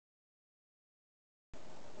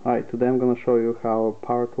Hi, today I'm going to show you how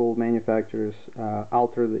power tool manufacturers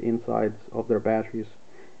alter the insides of their batteries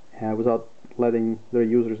without letting their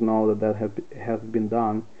users know that has been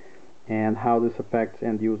done, and how this affects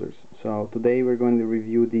end users. So today we're going to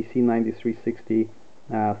review DC9360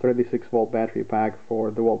 36 volt battery pack for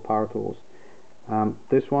Dewalt power tools.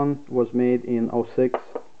 This one was made in '06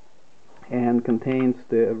 and contains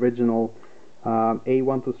the original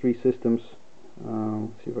A123 systems.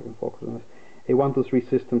 Let's see if I can focus on this. A123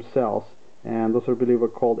 system cells, and those I believe are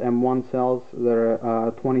called M1 cells. They're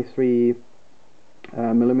 23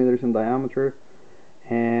 millimeters in diameter,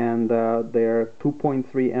 and they're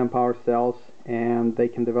 2.3 amp hour cells, and they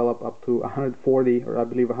can develop up to 140, or I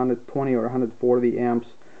believe 120 or 140 amps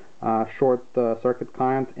short circuit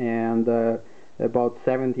current, and about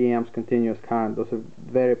 70 amps continuous current. Those are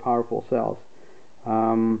very powerful cells.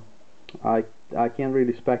 I can't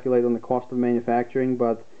really speculate on the cost of manufacturing,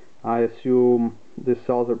 but I assume these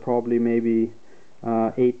cells are probably maybe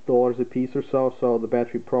 $8 a piece or so. So the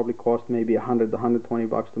battery probably cost maybe $100 to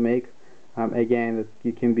 $120 to make. Again,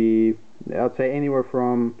 it can be, I'd say, anywhere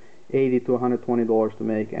from $80 to $120 to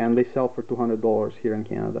make, and they sell for $200 here in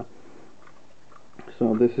Canada.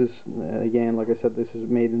 So this is, again, like I said, this is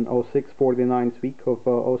made in '06, 49th week of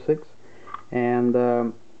 '06, and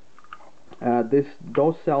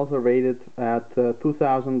those cells are rated at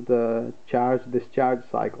 2,000 charge-discharge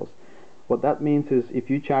cycles. What that means is if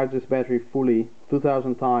you charge this battery fully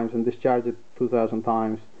 2,000 times and discharge it 2,000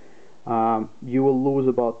 times, you will lose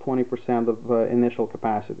about 20% of initial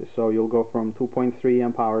capacity. So you'll go from 2.3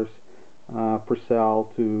 amp hours per cell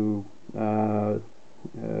to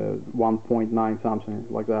 1.9 something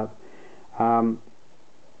like that.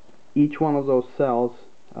 Each one of those cells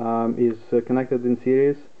is connected in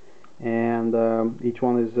series, and each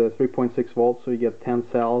one is 3.6 volts, so you get 10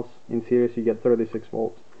 cells in series, you get 36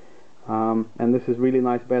 volts. And this is really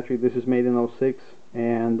nice battery. This is made in '06,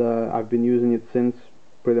 and I've been using it since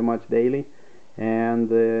pretty much daily,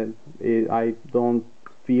 and I don't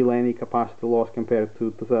feel any capacity loss compared to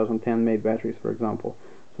 2010 made batteries, for example.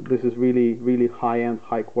 So this is really high-end,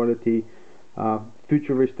 high-quality,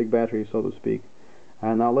 futuristic battery, so to speak.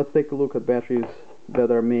 And now let's take a look at batteries that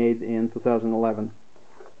are made in 2011.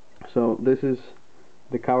 So this is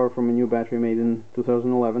the cover from a new battery made in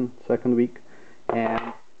 2011, second week,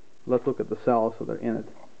 and let's look at the cells that are in it.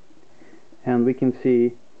 And we can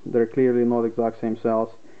see they're clearly not exact same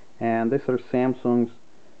cells, and these are Samsung's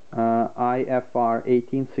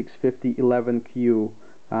IFR18650-11Q.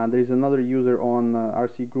 There's another user on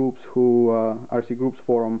RC Groups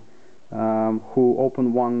forum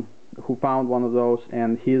who found one of those,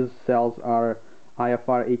 and his cells are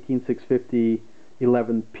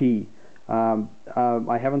IFR18650-11P.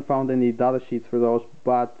 I haven't found any data sheets for those,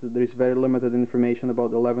 but there is very limited information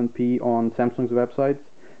about 11P on Samsung's website.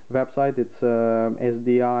 It's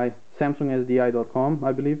samsungsdi.com,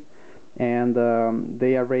 I believe, and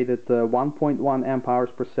they are rated 1.1 amp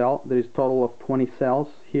hours per cell. There is a total of 20 cells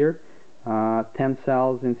here, 10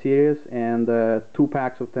 cells in series, and 2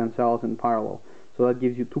 packs of 10 cells in parallel. So that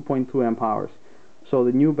gives you 2.2 amp hours. So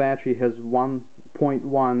the new battery has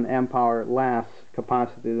 1.1 amp hour less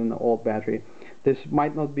capacity than the old battery. This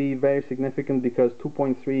might not be very significant because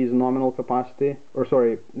 2.3 is nominal capacity, or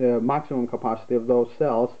sorry, maximum capacity of those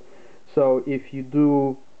cells. So if you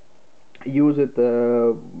do use it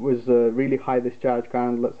with really high discharge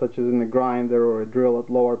current, such as in a grinder or a drill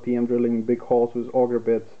at low RPM, drilling big holes with auger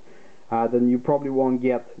bits, then you probably won't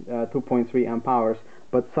get 2.3 amp hours.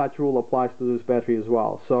 But such rule applies to this battery as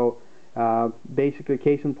well. So basically,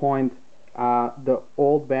 case in point, the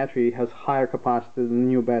old battery has higher capacity than the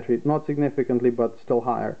new battery, not significantly, but still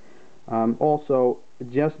higher. Also,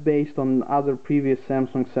 just based on other previous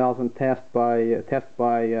Samsung cells and tests by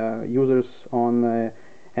users on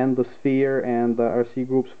Endosphere and RC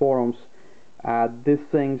Groups forums, these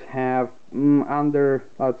things have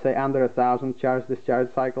I'd say under 1,000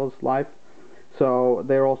 charge-discharge cycles life. So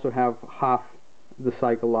they also have half the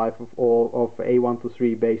cycle life of all of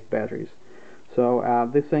A123 based batteries. So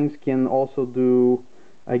these things can also do,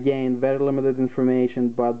 again, very limited information,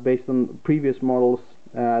 but based on previous models,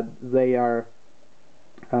 they are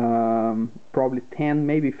probably 10,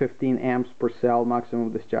 maybe 15 amps per cell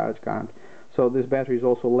maximum discharge current. So this battery is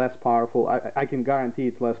also less powerful. I can guarantee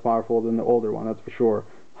it's less powerful than the older one, that's for sure.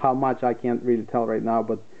 How much I can't really tell right now,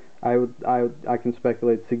 but I can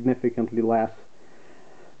speculate significantly less.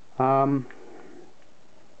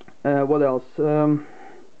 What else?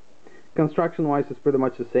 Construction-wise, it's pretty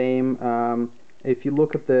much the same. If you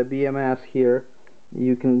look at the BMS here,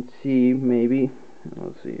 you can see maybe.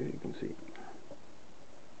 Let's see if you can see.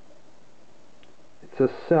 It's a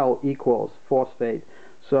cell equals phosphate.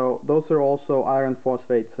 So those are also iron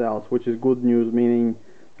phosphate cells, which is good news, meaning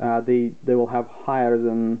they will have higher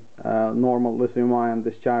than normal lithium-ion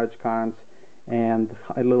discharge currents and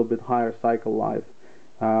a little bit higher cycle life,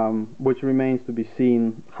 which remains to be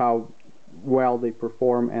seen how well they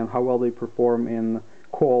perform and how well they perform in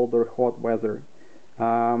cold or hot weather.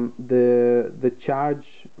 The charge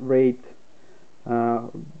rate,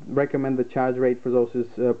 recommended charge rate for those is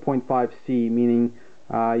 0.5 C, meaning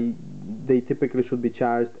they typically should be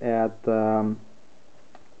charged at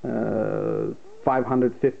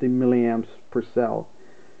 550 milliamps per cell,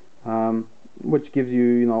 which gives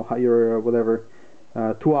you, your whatever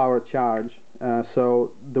 2-hour charge.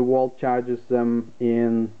 So Dewalt charges them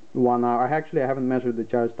in 1 hour. Actually, I haven't measured the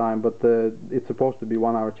charge time, but it's supposed to be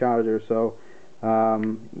 1-hour charger, so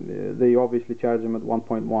they obviously charge them at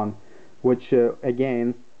 1.1, which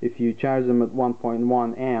again, if you charge them at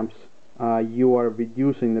 1.1 amps, you are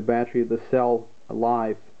reducing the battery, the cell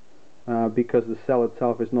life, because the cell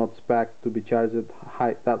itself is not spec'd to be charged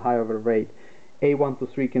at that high of a rate.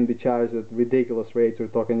 A123 can be charged at ridiculous rates. We're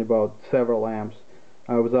talking about several amps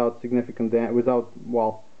without significant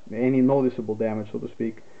any noticeable damage, so to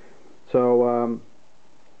speak. So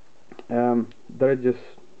they're just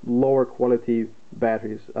lower quality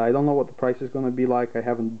batteries. I don't know what the price is going to be like. I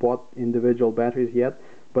haven't bought individual batteries yet,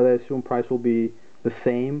 but I assume price will be the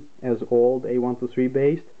same as old A123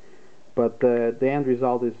 based. But the end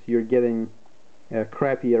result is you're getting a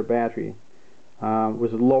crappier battery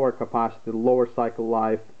with lower capacity, lower cycle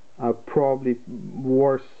life, probably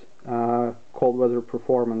worse cold weather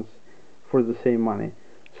performance for the same money.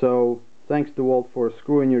 So thanks Dewalt for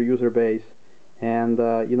screwing your user base, and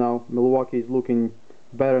Milwaukee is looking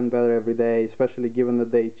better and better every day, especially given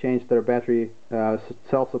that they changed their battery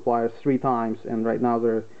cell suppliers 3 times, and right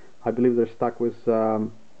now I believe they're stuck with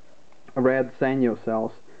red Sanyo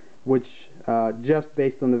cells, which just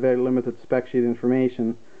based on the very limited spec sheet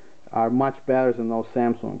information are much better than those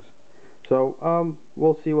Samsungs. So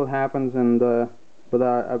we'll see what happens, and but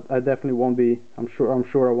I definitely won't be. I'm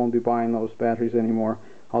sure I won't be buying those batteries anymore.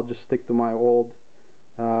 I'll just stick to my old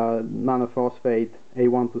nanophosphate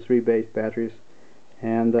A123 based batteries,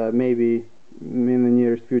 and maybe in the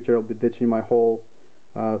nearest future I'll be ditching my whole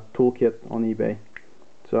toolkit on eBay.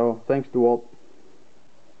 So thanks Dewalt.